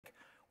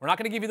We're not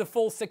going to give you the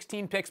full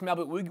 16 picks, Mel,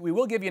 but we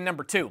will give you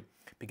number 2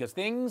 because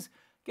things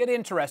get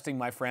interesting,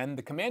 my friend.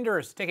 The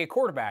Commanders take a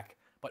quarterback,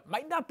 but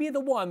might not be the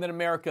one that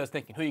America is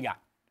thinking. Who you got?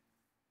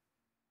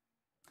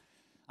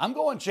 I'm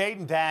going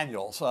Jayden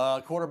Daniels,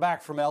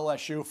 quarterback from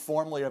LSU,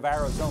 formerly of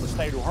Arizona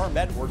State, who Herm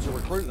Edwards, who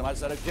recruited him. I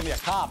said, give me a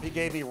comp. He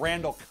gave me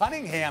Randall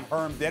Cunningham,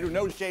 Herm did, who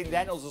knows Jayden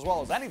Daniels as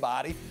well as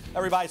anybody.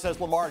 Everybody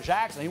says Lamar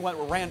Jackson. He went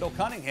with Randall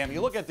Cunningham.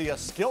 You look at the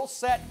skill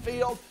set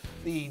field,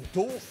 the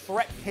dual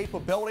threat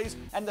capabilities,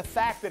 and the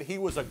fact that he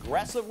was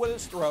aggressive with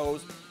his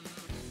throws,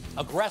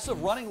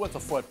 aggressive running with the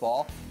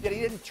football, yet he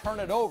didn't turn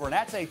it over. And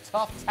that's a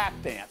tough tap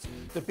dance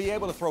to be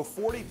able to throw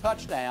 40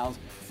 touchdowns,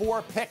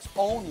 4 picks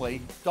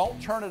only, don't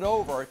turn it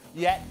over,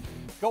 yet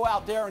go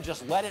out there and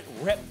just let it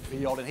rip,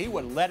 Field. And he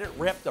would let it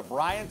rip to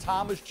Brian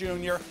Thomas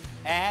Jr.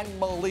 and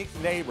Malik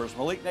Neighbors.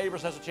 Malik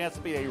Neighbors has a chance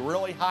to be a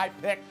really high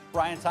pick.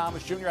 Brian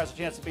Thomas Jr. has a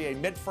chance to be a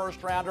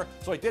mid-first rounder.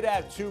 So he did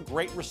have 2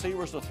 great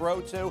receivers to throw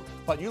to.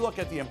 But you look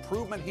at the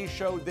improvement he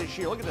showed this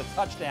year. Look at the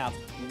touchdowns,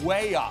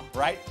 way up,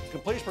 right?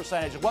 Completion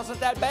percentage, it wasn't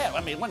that bad.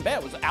 I mean, it wasn't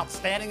bad. It was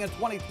outstanding in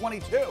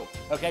 2022,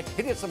 okay?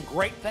 He did some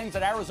great things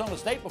at Arizona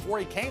State before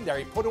he came there.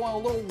 He put on a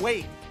little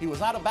weight. He was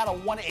not about a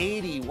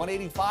 180,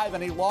 185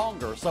 any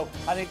longer. So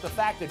I think the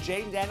fact that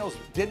Jayden Daniels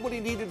did what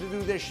he needed to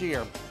do this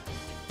year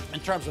in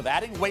terms of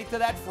adding weight to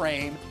that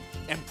frame,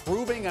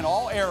 improving in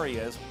all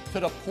areas to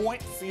the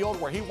point, Field,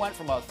 where he went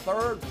from a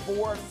 3rd,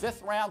 4th,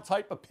 5th round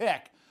type of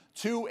pick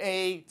to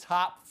a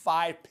top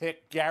 5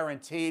 pick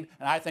guaranteed,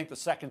 and I think the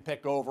 2nd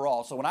pick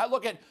overall. So when I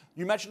look at,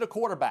 you mentioned the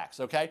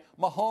quarterbacks, okay?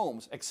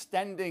 Mahomes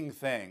extending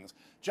things.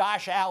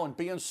 Josh Allen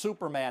being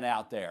Superman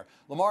out there.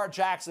 Lamar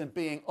Jackson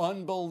being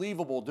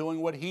unbelievable doing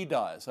what he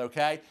does,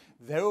 okay?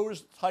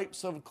 Those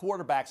types of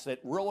quarterbacks that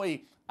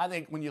really, I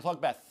think when you talk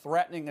about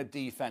threatening a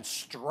defense,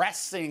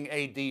 stressing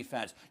a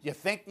defense, you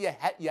think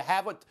you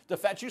have a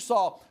defense. You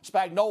saw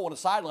Spagnuolo on the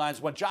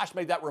sidelines when Josh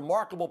made that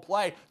remarkable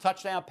play,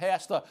 touchdown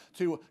pass to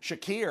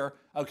Shakir,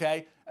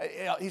 okay?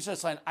 He's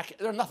just saying,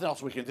 there's nothing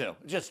else we can do.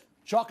 Just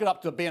chalk it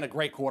up to being a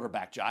great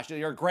quarterback, Josh.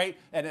 You're great.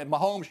 And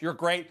Mahomes, you're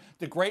great.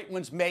 The great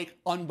ones make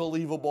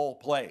unbelievable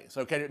plays,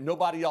 okay?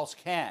 Nobody else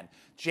can.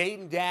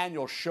 Jayden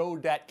Daniels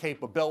showed that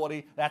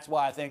capability. That's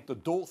why I think the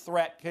dual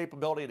threat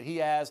capability that he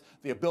has,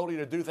 the ability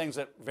to do things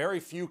that very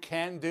few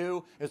can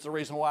do, is the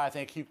reason why I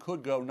think he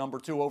could go number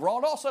 2 overall.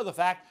 And also the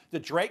fact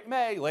that Drake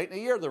Maye, late in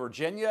the year, the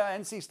Virginia,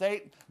 NC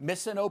State,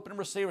 missing open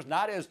receivers,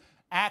 not as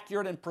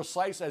accurate and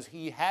precise as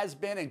he has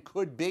been and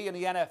could be in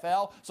the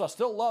NFL. So I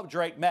still love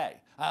Drake Maye.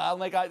 I don't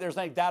think there's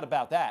any doubt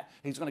about that.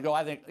 He's going to go,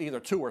 I think, either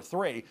 2 or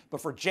 3.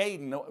 But for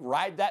Jayden,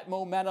 ride that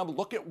momentum.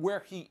 Look at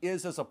where he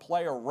is as a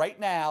player right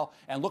now,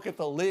 and look at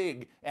the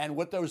league and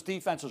what those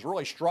defenses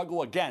really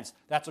struggle against.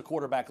 That's a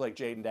quarterback like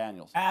Jayden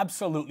Daniels.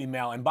 Absolutely,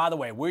 Mel. And by the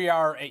way, we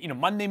are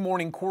Monday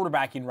morning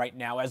quarterbacking right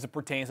now as it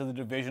pertains to the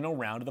divisional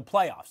round of the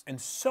playoffs. And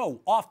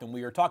so often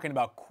we are talking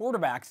about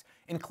quarterbacks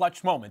in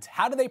clutch moments.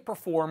 How do they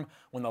perform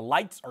when the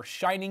lights are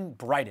shining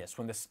brightest,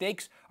 when the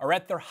stakes are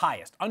at their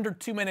highest? Under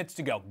 2 minutes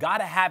to go.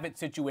 Gotta have it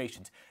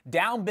situations.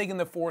 Down big in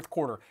the 4th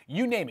quarter.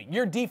 You name it.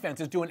 Your defense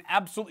is doing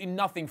absolutely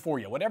nothing for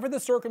you, whatever the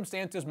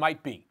circumstances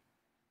might be.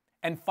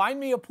 And find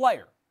me a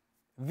player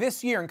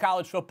this year in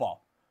college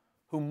football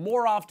who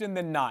more often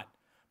than not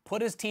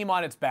put his team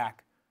on its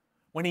back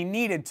when he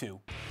needed to,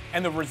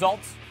 and the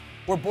results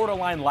were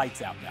borderline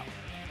lights out now.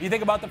 You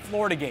think about the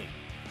Florida game.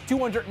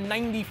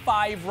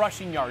 295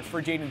 rushing yards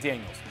for Jayden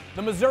Daniels.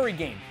 The Missouri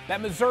game,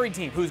 that Missouri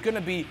team who's going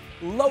to be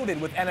loaded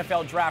with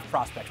NFL draft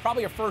prospects.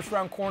 Probably a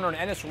 1st-round corner in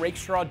Ennis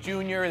Rakestraw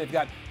Jr. They've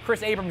got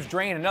Chris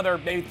Abrams-Drain, another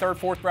maybe 3rd,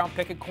 4th-round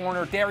pick at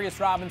corner. Darius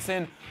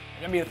Robinson,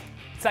 maybe a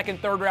 2nd,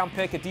 3rd-round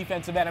pick at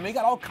defensive end. I mean, you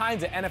got all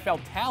kinds of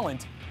NFL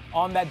talent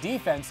on that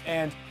defense,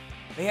 and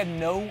they had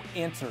no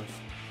answers.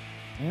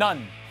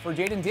 None for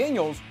Jayden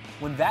Daniels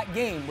when that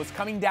game was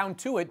coming down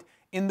to it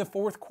in the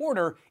 4th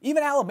quarter.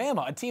 Even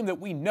Alabama, a team that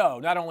we know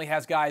not only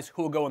has guys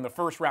who will go in the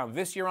 1st round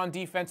this year on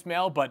defense,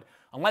 Mel, but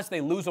unless they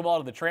lose them all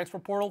to the transfer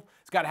portal,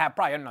 it's got to have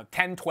probably,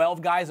 10,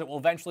 12 guys that will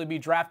eventually be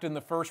drafted in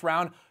the 1st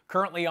round,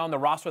 currently on the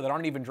roster that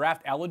aren't even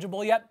draft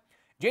eligible yet.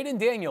 Jayden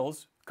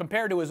Daniels,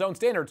 compared to his own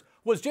standards,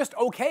 was just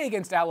okay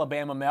against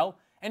Alabama, Mel,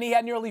 and he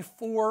had nearly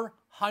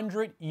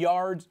 400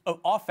 yards of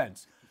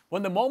offense.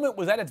 When the moment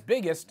was at its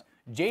biggest,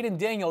 Jayden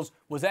Daniels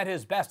was at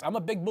his best. I'm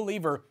a big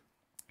believer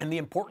and the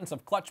importance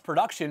of clutch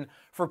production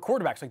for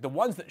quarterbacks. Like the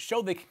ones that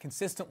show they can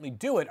consistently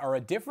do it are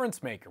a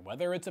difference maker,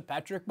 whether it's a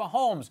Patrick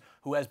Mahomes,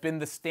 who has been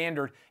the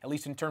standard, at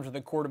least in terms of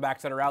the quarterbacks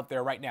that are out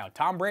there right now.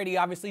 Tom Brady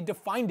obviously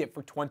defined it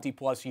for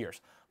 20-plus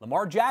years.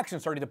 Lamar Jackson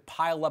started to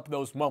pile up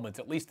those moments.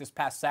 At least this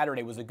past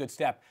Saturday was a good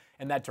step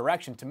in that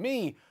direction. To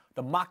me,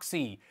 the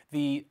moxie,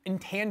 the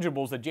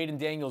intangibles that Jayden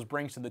Daniels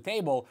brings to the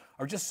table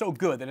are just so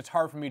good that it's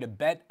hard for me to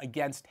bet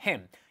against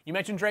him. You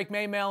mentioned Drake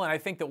Maye, Mel, and I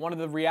think that one of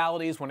the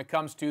realities when it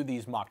comes to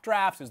these mock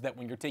drafts is that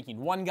when you're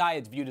taking one guy,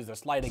 it's viewed as a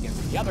slight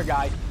against the other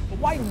guy. But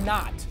why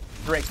not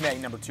Drake Maye,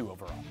 number 2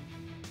 overall?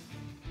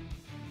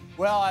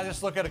 Well, I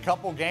just look at a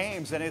couple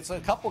games, and it's a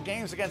couple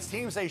games against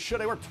teams they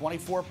should. They were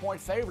 24-point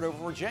favorite over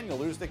Virginia,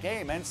 lose the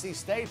game. NC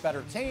State,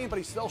 better team, but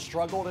he still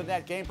struggled in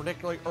that game,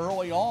 particularly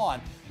early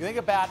on. You think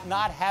about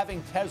not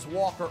having Tez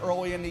Walker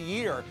early in the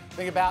year.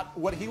 Think about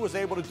what he was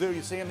able to do.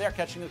 You see him there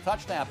catching the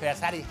touchdown pass.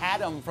 Had he had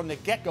him from the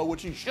get-go,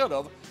 which he should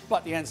have,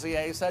 but the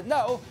NCAA said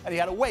no, and he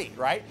had to wait,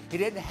 right? He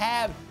didn't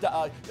have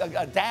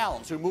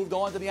Downs, who moved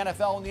on to the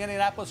NFL in the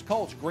Indianapolis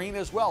Colts. Green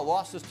as well,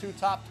 lost his 2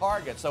 top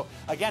targets. So,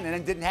 again, and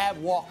then didn't have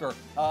Walker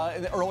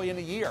early in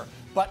the year.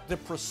 But the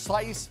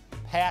precise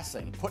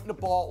passing, putting the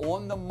ball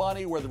on the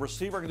money where the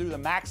receiver can do the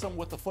maximum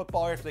with the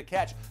football after the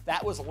catch,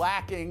 that was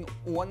lacking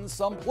on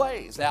some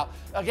plays. Now,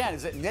 again,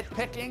 is it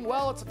nitpicking?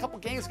 Well, it's a couple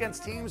games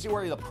against teams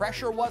where the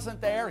pressure wasn't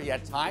there. He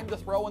had time to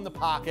throw in the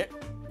pocket.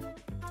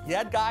 He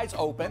had guys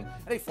open,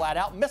 and he flat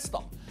out missed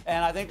them.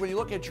 And I think when you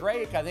look at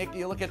Drake, I think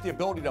you look at the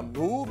ability to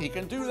move. He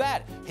can do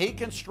that. He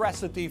can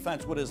stress the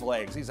defense with his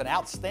legs. He's an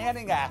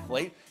outstanding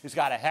athlete. He's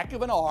got a heck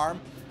of an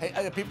arm.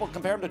 Hey, people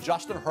compare him to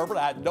Justin Herbert.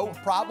 I had no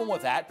problem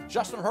with that.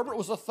 Justin Herbert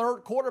was the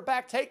 3rd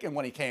quarterback taken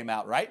when he came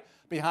out, right?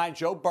 Behind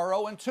Joe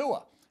Burrow and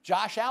Tua.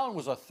 Josh Allen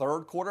was a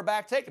 3rd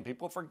quarterback taken.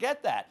 People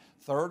forget that.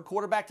 3rd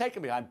quarterback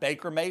taken behind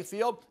Baker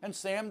Mayfield and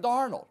Sam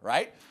Darnold,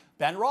 right?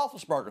 Ben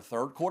Roethlisberger,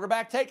 3rd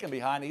quarterback taken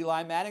behind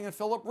Eli Manning and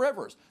Phillip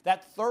Rivers.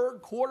 That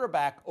 3rd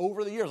quarterback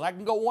over the years, I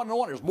can go on and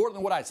on. There's more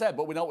than what I said,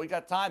 but we know we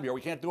got time here. We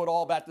can't do it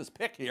all about this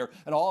pick here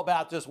and all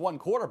about this one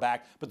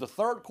quarterback. But the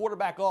 3rd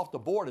quarterback off the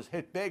board has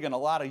hit big in a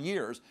lot of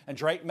years. And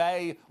Drake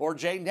Maye or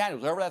Jayden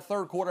Daniels, whoever that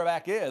 3rd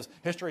quarterback is,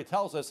 history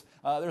tells us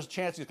there's a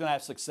chance he's going to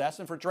have success.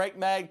 And for Drake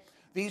Maye,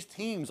 these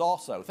teams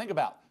also, think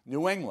about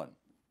New England,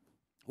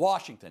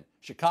 Washington,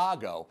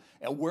 Chicago,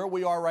 and where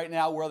we are right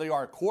now, where they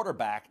are at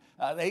quarterback,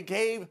 they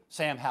gave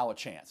Sam Howell a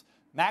chance.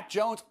 Mac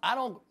Jones,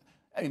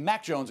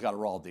 Mac Jones got a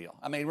raw deal.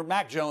 I mean,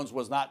 Mac Jones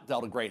was not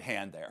dealt a great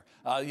hand there.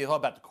 You talk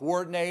about the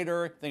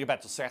coordinator, think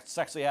about the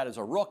success he had as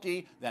a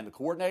rookie, then the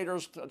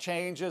coordinators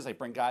changes. They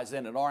bring guys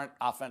in that aren't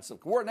offensive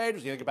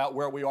coordinators. You think about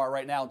where we are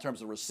right now in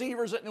terms of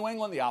receivers at New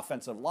England, the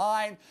offensive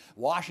line,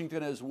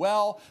 Washington as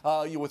well,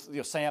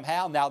 with Sam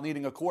Howell now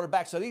needing a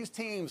quarterback. So these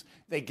teams,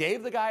 they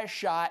gave the guy a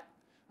shot,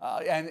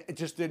 and it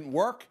just didn't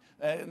work.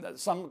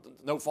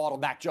 No fault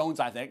of Mac Jones,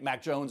 I think.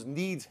 Mac Jones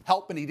needs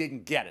help, and he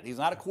didn't get it. He's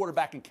not a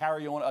quarterback and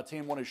carry on a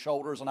team on his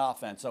shoulders on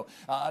offense. So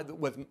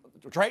with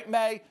Drake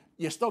Maye,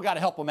 you still got to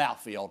help him out,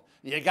 Field.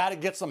 You got to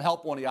get some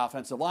help on the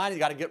offensive line. You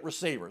got to get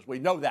receivers. We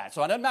know that.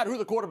 So it doesn't matter who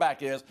the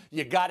quarterback is.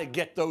 You got to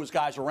get those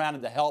guys around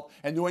him to help.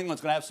 And New England's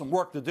going to have some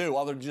work to do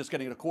other than just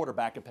getting a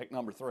quarterback at pick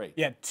number 3.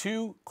 Yeah,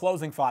 2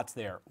 closing thoughts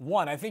there.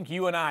 One, I think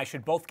you and I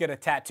should both get a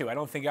tattoo. I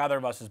don't think either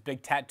of us is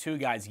big tattoo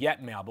guys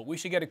yet, Mel, but we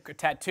should get a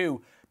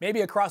tattoo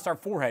maybe across our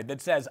forehead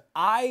that says,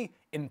 I,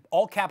 in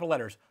all capital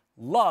letters,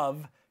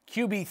 love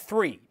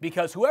QB3,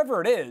 because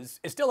whoever it is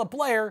still a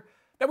player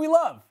that we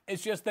love.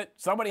 It's just that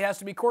somebody has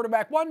to be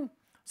quarterback 1,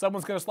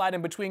 someone's going to slide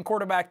in between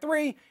quarterback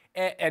 3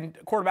 and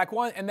quarterback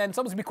 1, and then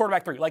someone's going to be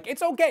quarterback 3. Like,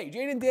 it's okay.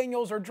 Jayden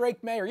Daniels or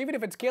Drake Maye, or even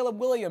if it's Caleb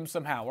Williams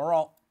somehow, are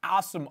all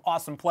awesome,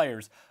 awesome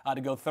players to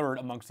go 3rd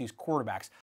amongst these quarterbacks.